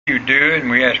You do,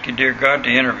 and we ask you, dear God, to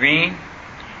intervene.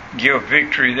 Give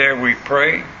victory there, we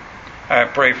pray. I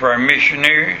pray for our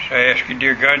missionaries. I ask you,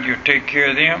 dear God, you'll take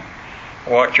care of them.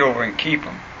 Watch over and keep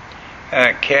them.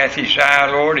 Kathy's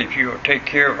eye, Lord, if you'll take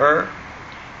care of her.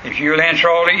 If you'll answer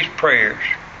all these prayers,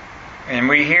 and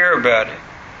we hear about it,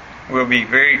 we'll be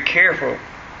very careful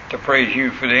to praise you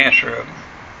for the answer of them.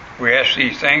 We ask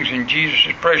these things in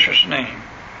Jesus' precious name.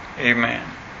 Amen.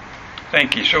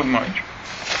 Thank you so much.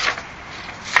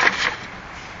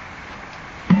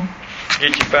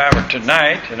 Get your Bible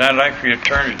tonight, and I'd like for you to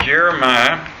turn to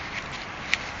Jeremiah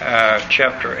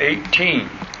chapter 18.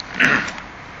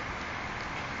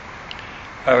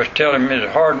 I was telling Ms.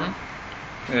 Harden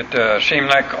that it seemed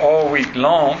like all week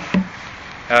long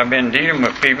I've been dealing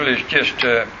with people that's just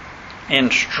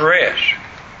in stress.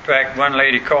 In fact, one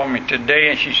lady called me today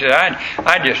and she said,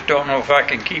 I just don't know if I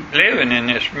can keep living in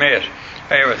this mess.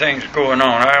 Everything's going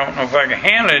on. I don't know if I can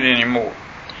handle it anymore.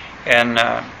 And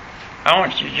I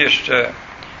want you just,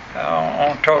 I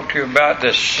want to talk to you about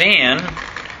the sin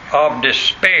of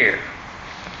despair.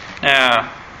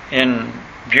 Now, in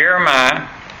Jeremiah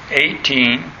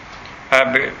 18,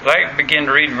 I'd like to begin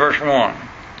to read verse 1.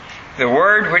 The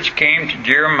word which came to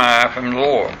Jeremiah from the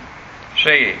Lord,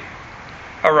 saying,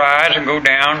 Arise and go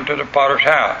down to the potter's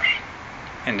house,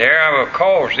 and there I will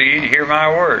cause thee to hear my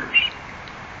words.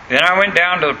 Then I went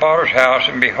down to the potter's house,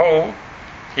 and behold,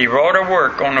 he wrought a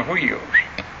work on the wheels.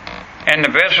 And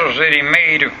the vessels that he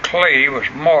made of clay was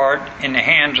marred in the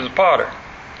hands of the potter.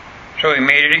 So he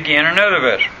made it again another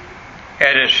vessel,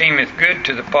 as it seemeth good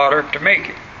to the potter to make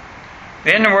it.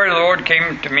 Then the word of the Lord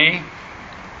came to me,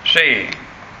 saying,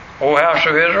 O house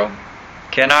of Israel,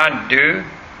 can I do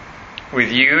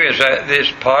with you as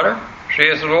this potter,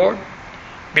 saith the Lord?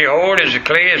 Behold, as the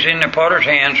clay is in the potter's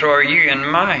hand, so are you in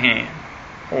my hand,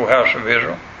 O house of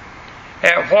Israel.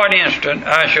 At what instant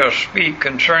I shall speak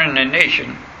concerning the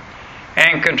nation,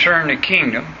 and concerning the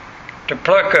kingdom, to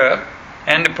pluck up,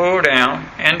 and to pull down,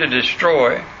 and to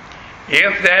destroy,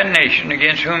 if that nation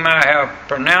against whom I have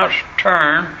pronounced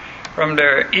turn from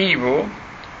their evil,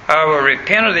 I will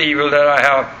repent of the evil that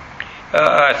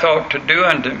I thought to do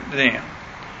unto them.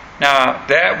 Now,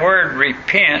 that word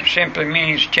repent simply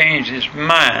means change his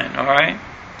mind, all right?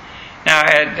 Now,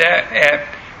 at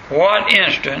what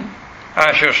instant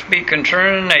I shall speak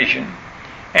concerning the nation,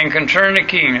 and concerning the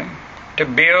kingdom, to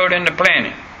build and to plant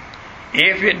it,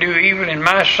 if it do evil in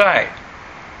my sight,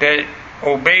 that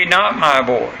obey not my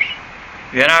voice,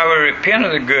 then I will repent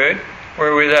of the good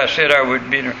wherewith I said I would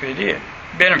benefit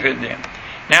them.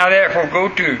 Now therefore go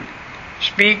to,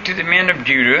 speak to the men of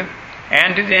Judah,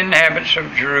 and to the inhabitants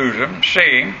of Jerusalem,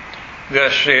 saying,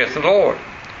 Thus saith the Lord,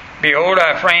 Behold,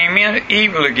 I frame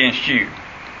evil against you,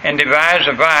 and devise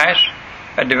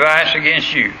a device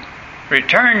against you.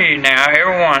 Return ye now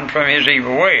every one from his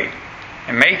evil way,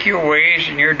 and make your ways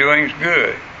and your doings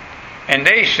good. And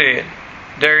they said,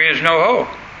 There is no hope,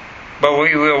 but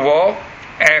we will walk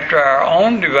after our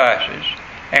own devices,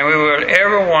 and we will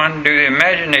every one do the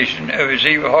imagination of his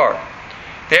evil heart.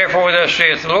 Therefore thus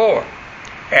saith the Lord,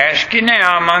 Ask ye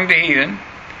now among the heathen,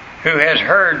 who has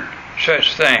heard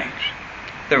such things.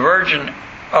 The virgin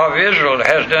of Israel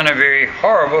has done a very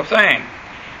horrible thing.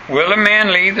 Will a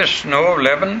man leave the snow of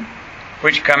Lebanon,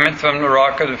 which cometh from the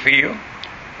rock of the field?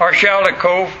 Or shall the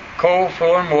cold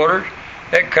flowing waters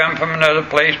that come from another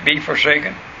place be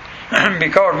forsaken?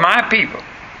 Because my people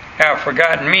have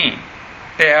forgotten me.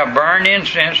 They have burned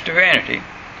incense to vanity,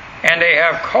 and they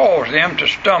have caused them to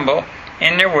stumble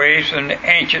in their ways in the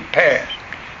ancient past,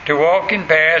 to walk in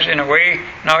paths in a way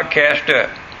not cast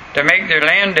up, to make their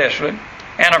land desolate,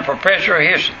 and a perpetual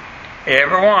hissing.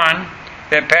 Every one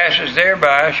that passes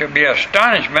thereby shall be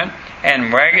astonishment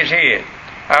and wag his head.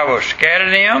 I will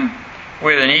scatter them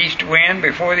with an east wind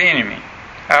before the enemy.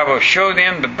 I will show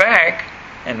them the back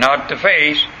and not the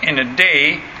face in the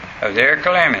day of their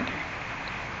calamity.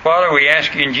 Father, we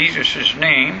ask you in Jesus'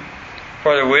 name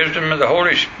for the wisdom of the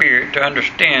Holy Spirit to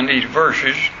understand these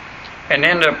verses and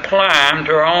then to apply them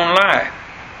to our own life.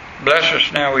 Bless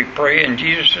us now, we pray, in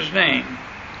Jesus' name.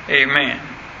 Amen.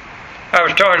 I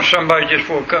was talking to somebody just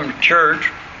before I come to church,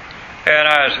 and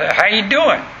I said, How you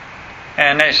doing?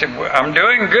 And they said, well, I'm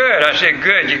doing good. I said,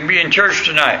 good, you can be in church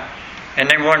tonight. And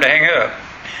they wanted to hang up.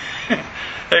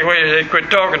 They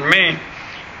quit talking to me.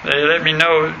 They let me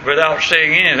know without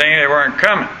saying anything they weren't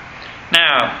coming.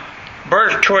 Now,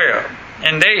 verse 12,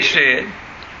 And they said,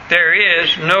 There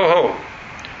is no hope,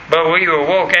 but we will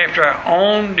walk after our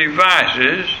own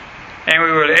devices, and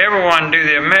we will everyone do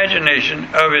the imagination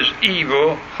of his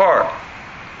evil heart.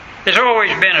 It's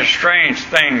always been a strange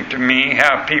thing to me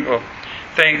how people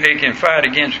think they can fight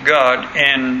against God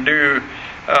and do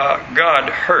God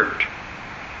hurt.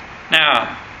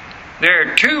 Now,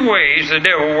 there are two ways the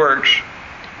devil works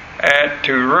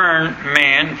to ruin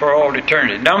man for all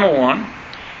eternity. Number one,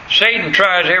 Satan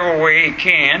tries every way he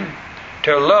can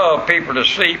to lull people to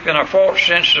sleep in a false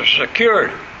sense of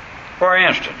security. For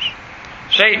instance,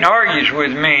 Satan argues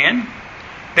with man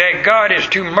that God is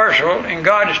too merciful and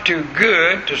God is too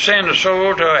good to send a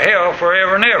soul to hell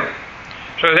forever and ever.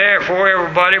 So therefore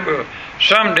everybody will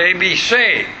someday be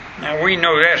saved. Now we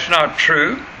know that's not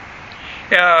true.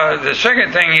 The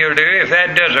second thing he'll do, if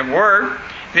that doesn't work,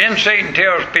 then Satan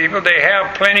tells people they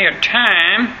have plenty of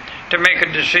time to make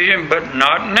a decision, but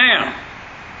not now.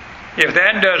 If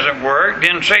that doesn't work,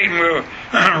 then Satan will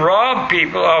rob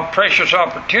people of precious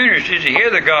opportunities to hear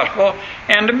the gospel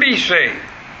and to be saved.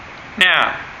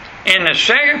 Now, in the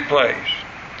second place,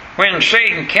 when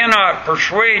Satan cannot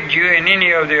persuade you in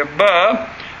any of the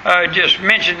above, just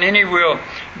mentioned, then he will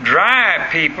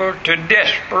drive people to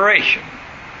desperation.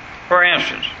 For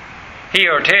instance,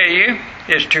 he'll tell you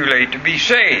it's too late to be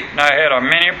saved. Now, I had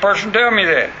many a person tell me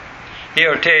that.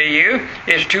 He'll tell you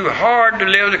it's too hard to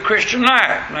live the Christian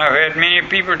life. And I've had many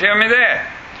people tell me that.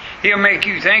 He'll make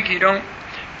you think you don't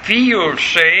feel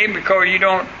saved because you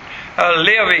don't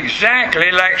live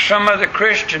exactly like some other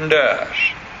Christian does.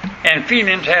 And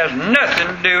feelings has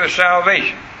nothing to do with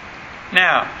salvation.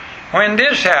 Now, when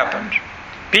this happens,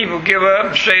 people give up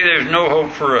and say there's no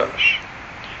hope for us.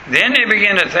 Then they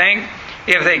begin to think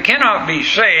if they cannot be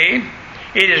saved,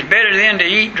 it is better then to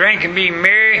eat, drink, and be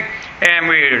merry, and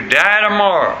we'll die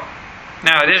tomorrow.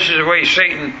 Now, this is the way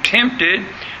Satan tempted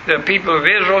the people of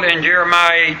Israel in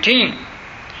Jeremiah 18.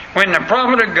 When the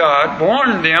prophet of God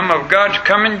warned them of God's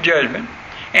coming judgment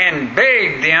and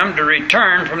begged them to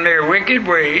return from their wicked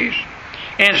ways,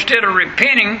 instead of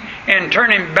repenting and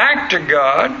turning back to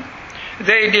God,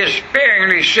 they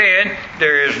despairingly said,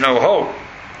 there is no hope.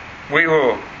 We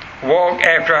will walk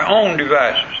after our own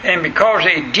devices. And because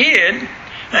they did,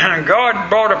 God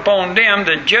brought upon them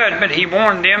the judgment He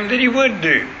warned them that He would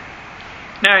do.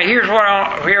 Now, here's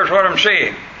what I'm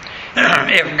saying.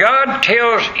 If God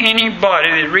tells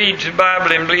anybody that reads the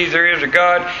Bible and believes there is a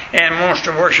God and wants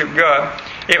to worship God,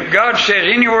 if God says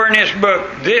anywhere in this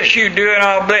book, this you do and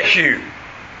I'll bless you,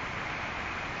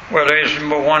 well, there isn't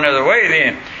but one other way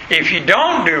then. If you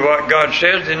don't do what God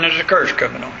says, then there's a curse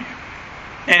coming on you.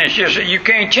 And it's just that you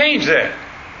can't change that.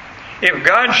 If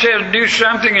God says do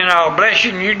something and I'll bless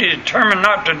you and you determine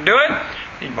not to do it,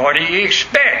 then what do you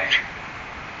expect?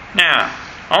 Now,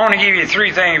 I want to give you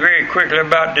three things very quickly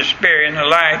about despair in the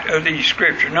light of these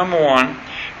scriptures. Number one,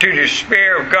 to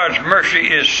despair of God's mercy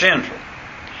is sinful.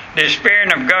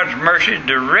 Despairing of God's mercy is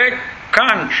direct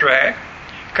contrary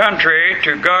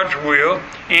to God's will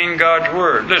in God's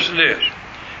Word. Listen to this.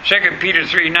 2 Peter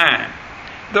 3:9.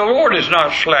 The Lord is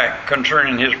not slack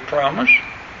concerning His promise,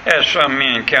 as some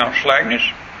men count slackness,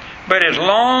 but is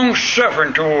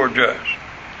long-suffering towards us,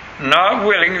 not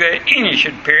willing that any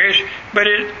should perish, but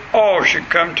it all should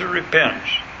come to repentance.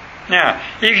 Now,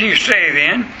 if you say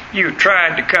then, you've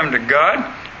tried to come to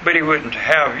God, but He wouldn't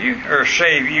have you or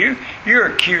save you,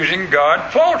 you're accusing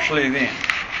God falsely then,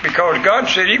 because God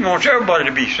said He wants everybody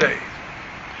to be saved.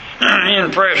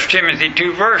 In 1 Timothy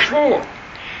 2 verse 4,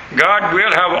 God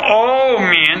will have all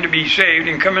men to be saved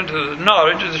and come into the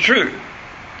knowledge of the truth.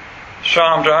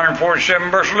 Psalms 147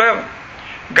 verse 11.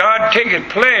 God taketh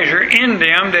pleasure in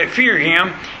them that fear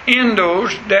Him, in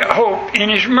those that hope in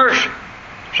His mercy.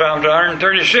 Psalms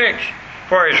 136.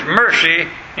 For His mercy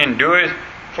endureth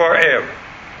forever.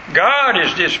 God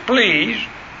is displeased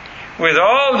with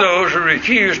all those who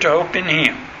refuse to hope in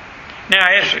Him. Now,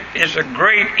 it's a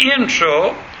great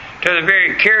insult to the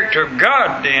very character of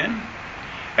God then.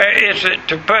 It's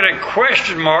to put a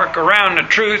question mark around the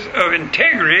truth of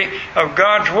integrity of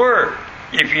God's Word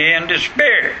if you're in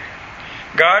despair.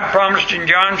 God promised in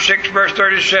John 6 verse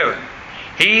 37,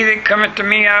 He that cometh to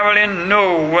me I will in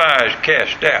no wise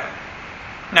cast out.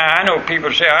 Now, I know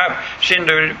people say, I've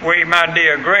sinned away my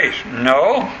day of grace.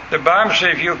 No, the Bible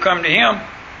says if you'll come to Him,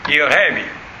 He'll have you.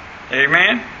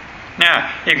 Amen?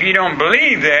 Now, if you don't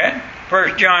believe that,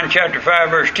 1 John chapter 5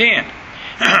 verse 10,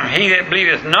 He that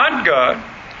believeth not God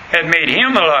hath made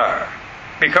him a liar,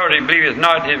 because he believeth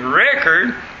not His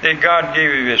record that God gave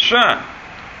of His Son.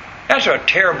 That's a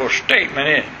terrible statement,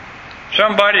 isn't it?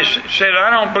 Somebody said, I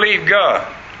don't believe God.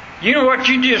 You know what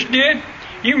you just did?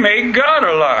 You made God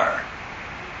a liar.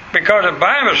 Because the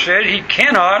Bible said He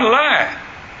cannot lie.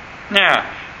 Now,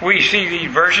 we see these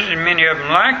verses, and many of them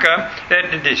like them,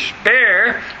 that the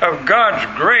despair of God's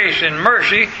grace and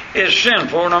mercy is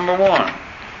sinful, number one.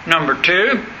 Number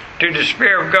two, to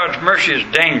despair of God's mercy is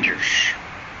dangerous.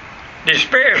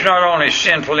 Despair is not only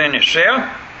sinful in itself,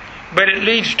 but it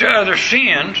leads to other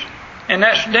sins, and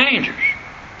that's dangerous.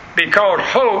 Because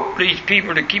hope leads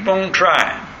people to keep on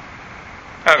trying.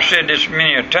 I've said this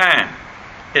many a time.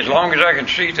 As long as I can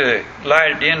see the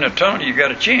light at the end of the tunnel, you've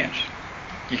got a chance.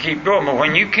 You keep going. But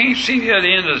when you can't see the other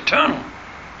end of the tunnel,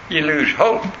 you lose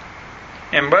hope.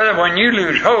 And brother, when you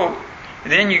lose hope,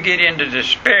 then you get into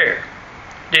despair.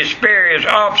 Despair is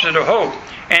opposite of hope,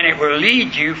 and it will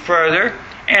lead you further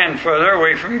and further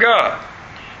away from God.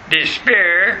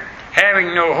 Despair,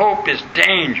 having no hope, is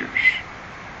dangerous.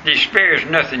 Despair is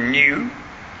nothing new.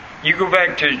 You go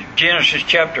back to Genesis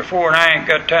chapter 4, and I ain't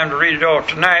got time to read it all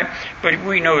tonight, but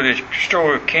we know the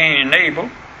story of Cain and Abel.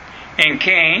 And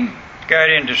Cain got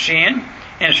into sin.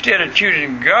 Instead of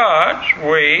choosing God's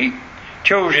way,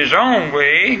 chose his own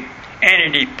way,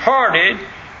 and he departed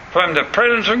from the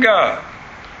presence of God.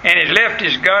 And he left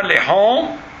his godly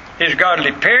home, his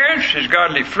godly parents, his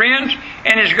godly friends,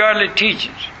 and his godly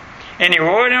teachings. And he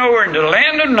went over into the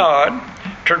land of Nod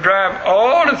to drive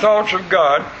all the thoughts of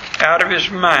God out of his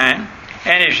mind.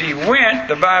 And as he went,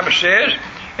 the Bible says,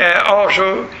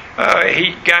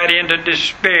 he got into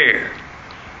despair.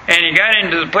 And he got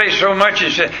into the place so much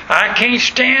he said, I can't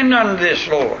stand under this,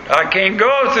 Lord. I can't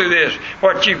go through this,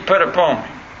 what you put upon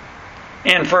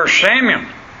me. In 1 Samuel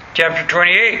chapter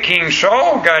 28, King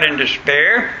Saul got in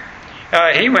despair.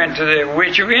 He went to the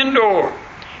witch of Endor,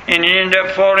 and he ended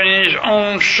up falling in his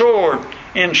own sword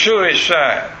in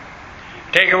suicide.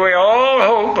 Take away all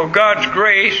hope of God's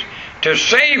grace to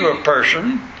save a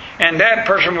person, and that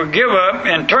person would give up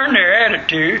and turn their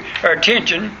attitude or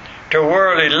attention to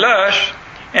worldly lust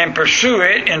and pursue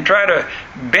it and try to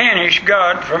banish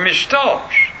God from his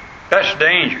thoughts. That's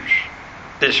dangerous.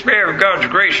 Despair of God's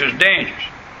grace is dangerous.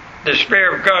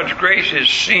 Despair of God's grace is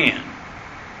sin.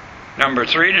 Number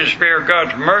 3, despair of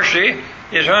God's mercy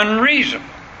is unreasonable.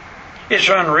 It's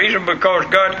unreasonable because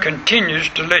God continues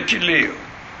to let you live.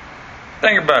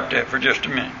 Think about that for just a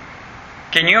minute.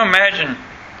 Can you imagine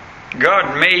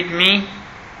God made me?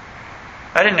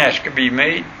 I didn't ask to be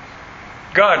made.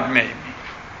 God made me.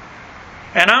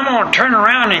 And I'm going to turn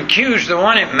around and accuse the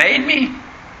one that made me?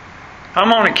 I'm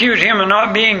going to accuse him of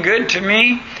not being good to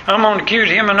me? I'm going to accuse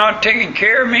him of not taking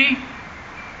care of me?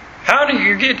 How do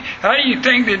you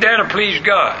think that that'll please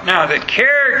God? Now, the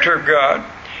character of God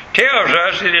tells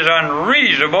us it is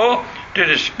unreasonable to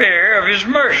despair of his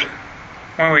mercy.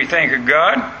 When we think of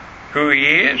God, who he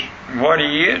is, and what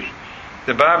he is,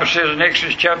 the Bible says in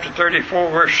Exodus chapter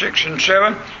 34, verse 6 and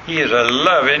 7, he is a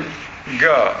loving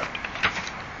God.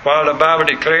 While the Bible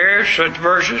declares such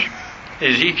verses,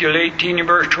 Ezekiel 18 and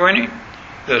verse 20,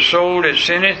 the soul that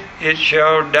sinneth, it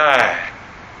shall die.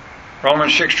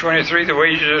 Romans 6:23, the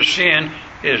wages of sin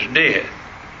is death.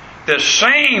 The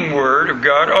same word of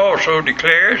God also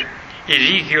declares,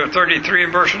 Ezekiel 33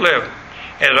 and verse 11,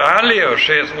 as I live,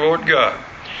 saith the Lord God,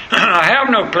 I have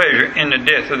no pleasure in the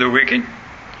death of the wicked,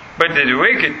 but that the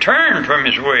wicked turn from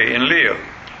his way and live.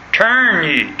 Turn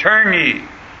ye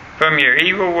from your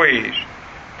evil ways.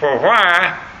 For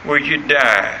why would you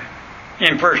die?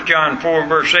 In 1 John 4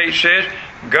 verse 8 says,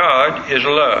 God is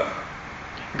love.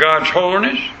 God's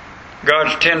holiness,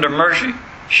 God's tender mercy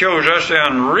shows us the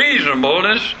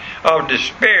unreasonableness of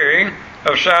despairing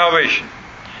of salvation.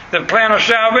 The plan of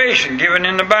salvation given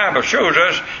in the Bible shows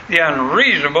us the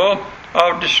unreasonable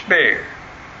of despair.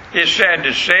 It's sad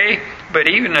to say, but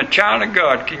even a child of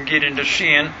God can get into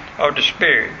sin of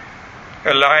despair.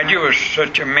 Elijah was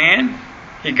such a man.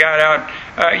 He got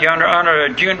out yonder under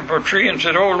a juniper tree and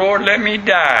said, Oh Lord, let me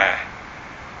die.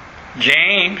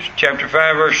 James chapter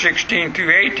 5 verse 16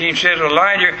 through 18 says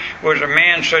Elijah was a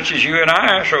man such as you and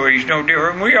I, so he's no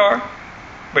different than we are.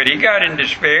 But he got in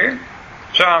despair.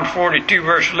 Psalms 42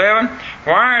 verse 11,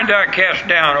 Why art thou cast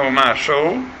down, O my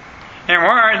soul? And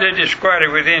why art thou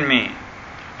disquieted within me?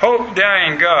 Hope thou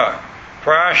in God,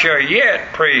 for I shall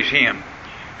yet praise him,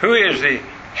 who is the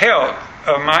health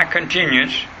of my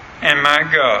continuance and my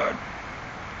God.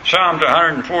 Psalms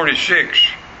 146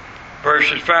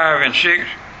 verses 5 and 6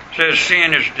 says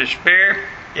sin is despair,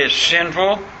 it's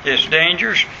sinful, it's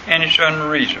dangerous, and it's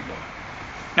unreasonable.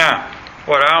 Now,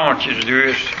 what I want you to do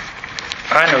is,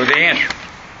 I know the answer.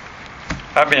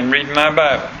 I've been reading my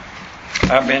Bible.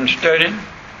 I've been studying,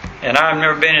 and I've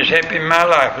never been as happy in my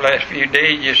life the last few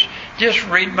days. Just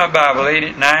read my Bible late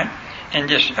at night,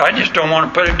 and I just don't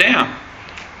want to put it down.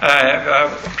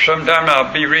 Sometimes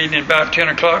I'll be reading about 10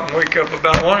 o'clock and wake up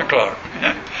about 1 o'clock.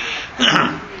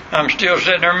 I'm still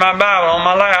sitting there in my Bible on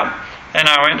my lap, and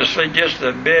I went to sleep, just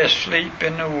the best sleep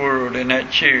in the world in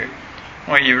that chair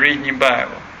when you're reading your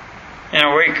Bible. And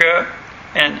I wake up,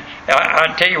 and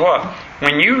I tell you what,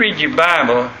 when you read your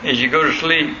Bible as you go to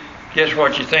sleep, guess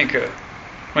what you think of?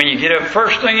 When you get up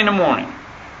first thing in the morning,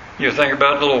 you'll think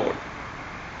about the Lord.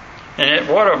 And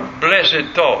what a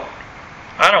blessed thought.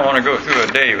 I don't want to go through a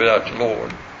day without the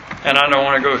Lord. And I don't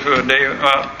want to go through a day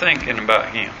without thinking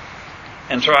about Him.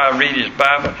 And so I read His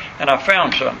Bible, and I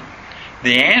found something.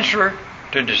 The answer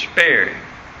to despair,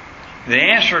 the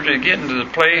answer to getting to the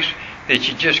place that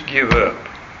you just give up.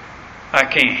 I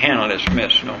can't handle this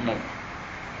mess no more.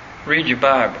 Read your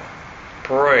Bible.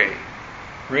 Pray.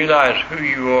 Realize who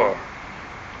you are.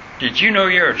 Did you know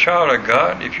you're a child of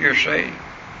God if you're saved?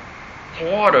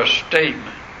 What a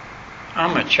statement.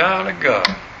 I'm a child of God.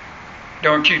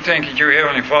 Don't you think that your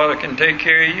Heavenly Father can take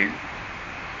care of you?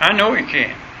 I know He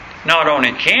can. Not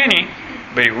only can He,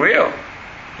 but He will.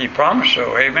 He promised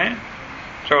so, amen?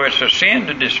 So it's a sin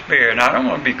to despair, and I don't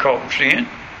want to be caught in sin.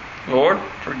 Lord,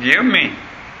 forgive me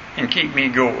and keep me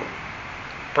going.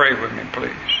 Pray with me,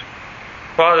 please.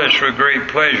 Father, it's with great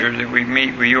pleasure that we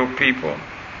meet with your people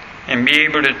and be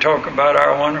able to talk about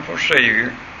our wonderful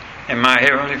Savior and my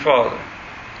Heavenly Father,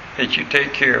 that you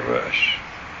take care of us.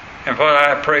 And Father,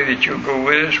 I pray that you'll go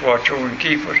with us, watch over and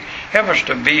keep us. Help us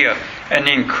to be an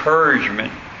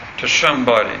encouragement to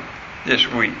somebody this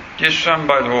week. Just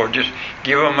somebody, Lord, just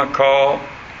give them a call,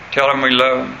 tell them we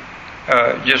love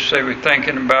them, just say we're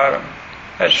thinking about them.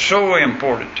 That's so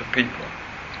important to people.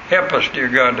 Help us, dear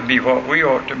God, to be what we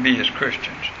ought to be as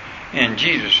Christians. In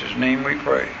Jesus' name we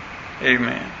pray.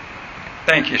 Amen.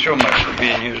 Thank you so much for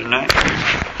being here tonight.